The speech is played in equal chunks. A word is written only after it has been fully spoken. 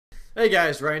Hey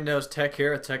guys, Ryan Knows Tech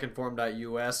here at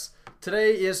techinform.us.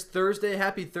 Today is Thursday.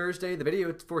 Happy Thursday. The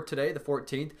video for today, the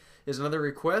 14th, is another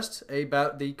request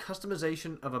about the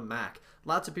customization of a Mac.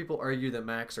 Lots of people argue that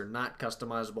Macs are not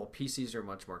customizable. PCs are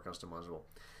much more customizable.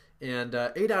 And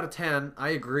 8 out of 10, I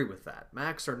agree with that.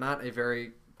 Macs are not a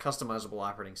very customizable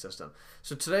operating system.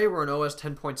 So today we're in OS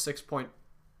 10.6,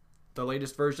 the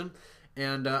latest version,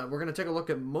 and we're going to take a look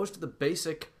at most of the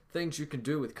basic things you can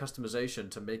do with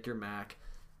customization to make your Mac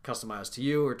customized to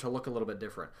you or to look a little bit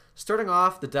different. Starting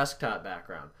off, the desktop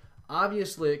background.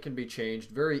 Obviously, it can be changed.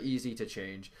 Very easy to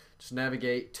change. Just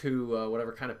navigate to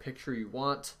whatever kind of picture you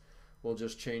want. We'll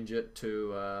just change it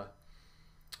to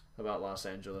about Los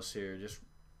Angeles here. Just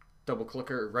double click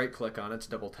or right click on it to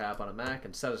double tap on a Mac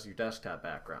and set as your desktop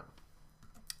background.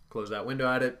 Close that window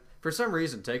at it. For some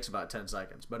reason, it takes about 10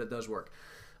 seconds, but it does work.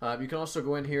 You can also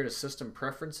go in here to System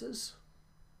Preferences.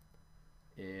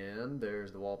 And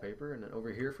there's the wallpaper, and then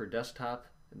over here for desktop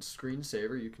and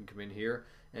screensaver, you can come in here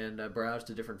and browse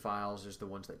to different files. There's the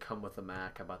ones that come with the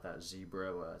Mac. How about that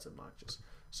zebra? It's obnoxious.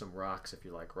 Some rocks if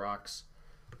you like rocks.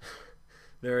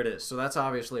 There it is. So that's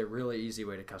obviously a really easy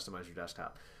way to customize your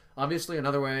desktop. Obviously,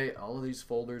 another way, all of these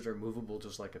folders are movable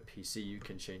just like a PC. You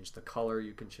can change the color.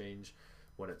 You can change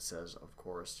what it says, of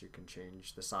course. You can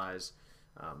change the size.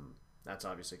 That's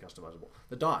obviously customizable.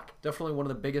 The dock, definitely one of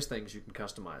the biggest things you can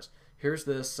customize. Here's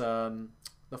this, the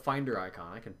Finder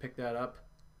icon. I can pick that up.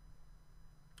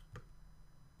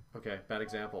 Okay, bad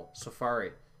example.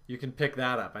 Safari, you can pick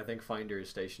that up. I think Finder is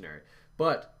stationary.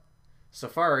 But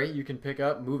Safari, you can pick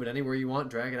up, move it anywhere you want,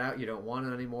 drag it out. You don't want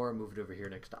it anymore, move it over here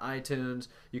next to iTunes.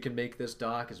 You can make this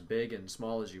dock as big and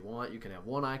small as you want. You can have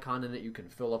one icon in it. You can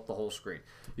fill up the whole screen.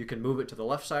 You can move it to the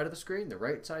left side of the screen, the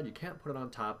right side. You can't put it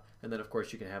on top. And then, of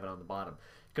course, you can have it on the bottom.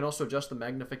 You can also adjust the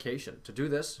magnification. To do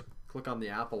this, click on the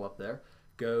apple up there.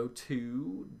 Go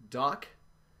to Dock,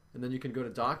 and then you can go to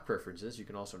Dock Preferences. You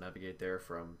can also navigate there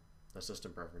from the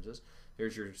System Preferences.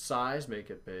 Here's your size.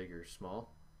 Make it big or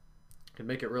small. You can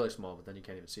make it really small, but then you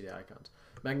can't even see the icons.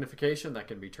 Magnification, that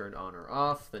can be turned on or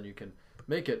off. Then you can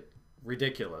make it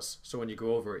ridiculous. So when you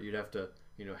go over it, you'd have to,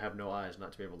 have no eyes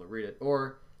not to be able to read it.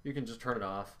 Or you can just turn it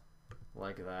off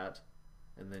like that,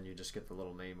 and then you just get the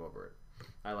little name over it.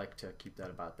 I like to keep that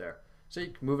about there. So you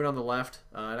can move it on the left.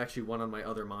 It actually went on my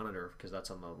other monitor because that's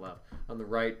on the left. On the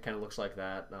right, kind of looks like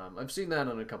that. I've seen that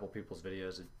on a couple people's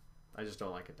videos. I just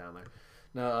don't like it down there.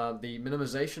 Now, the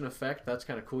minimization effect, that's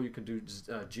kind of cool. You can do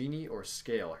Genie or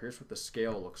Scale. Here's what the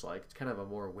scale looks like. It's kind of a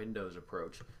more Windows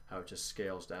approach, how it just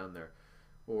scales down there.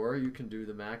 Or you can do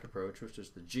the Mac approach, which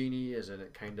is the Genie, as in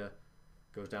it kind of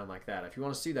goes down like that. If you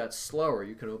want to see that slower,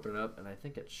 you can open it up, and I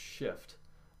think it's Shift,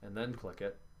 and then click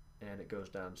it, and it goes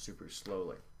down super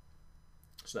slowly.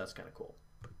 So that's kind of cool,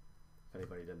 if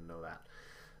anybody didn't know that.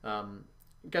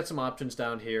 Got some options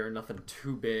down here, nothing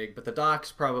too big, but the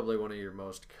dock's probably one of your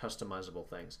most customizable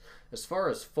things. As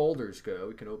far as folders go,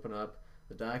 we can open up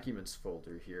the Documents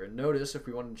folder here. And notice if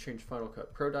we wanted to change Final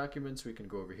Cut Pro documents, we can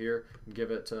go over here and give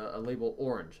it a label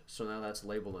orange. So now that's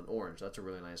labeled in orange. That's a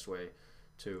really nice way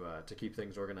to keep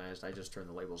things organized. I just turn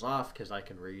the labels off because I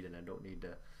can read and I don't need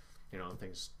to,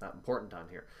 things not important on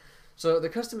here. So the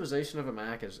customization of a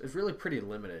Mac is really pretty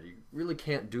limited. You really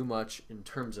can't do much in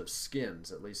terms of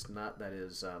skins, at least not that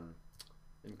is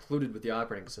included with the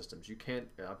operating systems. You can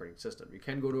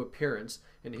go to Appearance,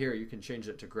 and here you can change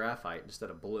it to graphite instead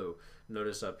of blue.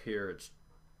 Notice up here it's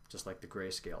just like the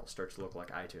grayscale. It starts to look like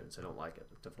iTunes. I don't like it.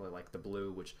 I definitely like the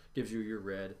blue, which gives you your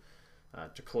red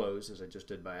to close, as I just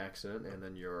did by accident, and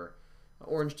then your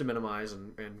orange to minimize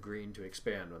and green to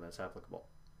expand when that's applicable.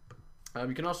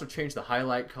 You can also change the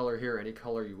highlight color here, any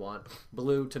color you want.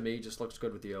 Blue, to me, just looks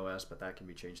good with the OS, but that can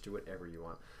be changed to whatever you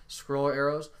want. Scroll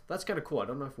arrows, that's kind of cool. I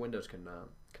don't know if Windows can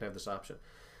have this option.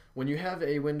 When you have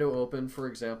a window open, for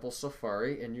example,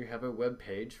 Safari, and you have a web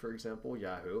page, for example,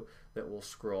 Yahoo, that will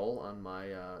scroll on my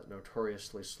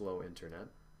notoriously slow internet.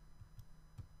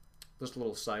 Just a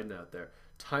little side note there.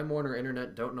 Time Warner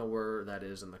Internet, don't know where that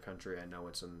is in the country. I know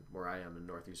it's in where I am in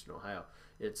northeastern Ohio.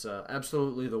 It's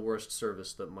absolutely the worst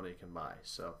service that money can buy,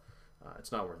 so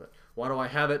it's not worth it. Why do I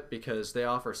have it? Because they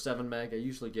offer 7 meg. I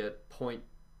usually get 0.0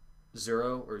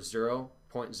 or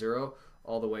 0.0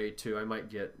 all the way to, I might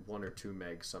get 1 or 2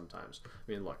 megs sometimes.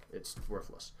 I mean, look, it's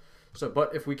worthless. So,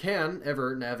 but if we can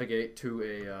ever navigate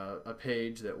to a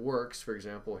page that works, for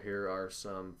example, here are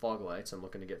some fog lights I'm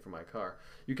looking to get for my car.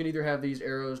 You can either have these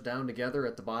arrows down together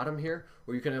at the bottom here,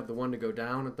 or you can have the one to go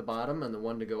down at the bottom and the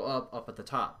one to go up at the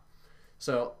top.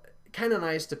 So, kind of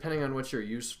nice depending on what you're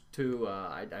used to.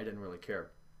 I didn't really care,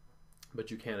 but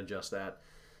you can adjust that.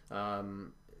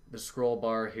 The scroll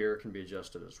bar here can be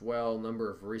adjusted as well.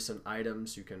 Number of recent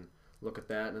items, you can look at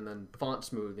that. And then font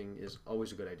smoothing is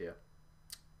always a good idea.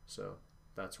 So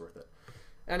that's worth it.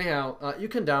 Anyhow, you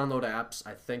can download apps,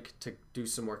 I think, to do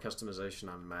some more customization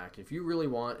on Mac. If you really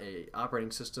want a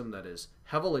operating system that is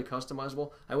heavily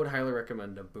customizable, I would highly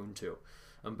recommend Ubuntu.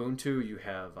 Ubuntu, you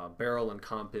have Barrel and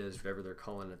Compiz, whatever they're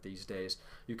calling it these days.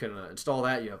 You can install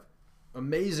that. You have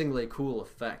amazingly cool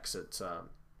effects. It's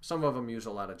some of them use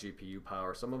a lot of GPU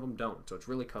power, some of them don't, so it's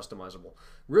really customizable.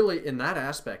 Really, in that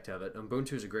aspect of it,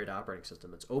 Ubuntu is a great operating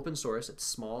system. It's open source, it's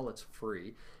small, it's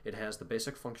free, it has the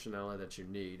basic functionality that you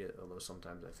need, although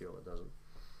sometimes I feel it doesn't.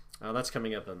 That's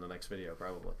coming up in the next video,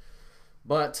 probably.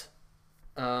 But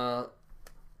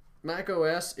Mac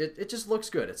OS, it just looks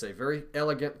good. It's a very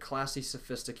elegant, classy,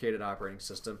 sophisticated operating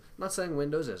system. I'm not saying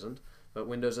Windows isn't, but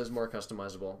Windows is more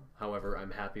customizable. However,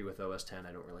 I'm happy with OS X.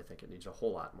 I don't really think it needs a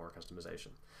whole lot more customization.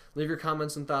 Leave your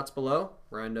comments and thoughts below.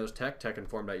 Ryan Knows Tech,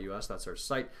 techinform.us, that's our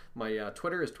site. My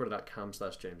Twitter is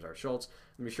twitter.com/JamesRSchultz.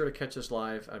 And be sure to catch us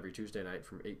live every Tuesday night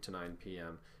from 8 to 9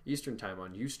 p.m. Eastern Time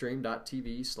on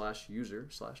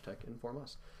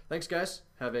ustream.tv/user/techinformus. Thanks, guys.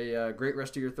 Have a great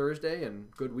rest of your Thursday and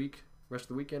good week, rest of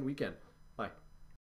the weekend. Bye.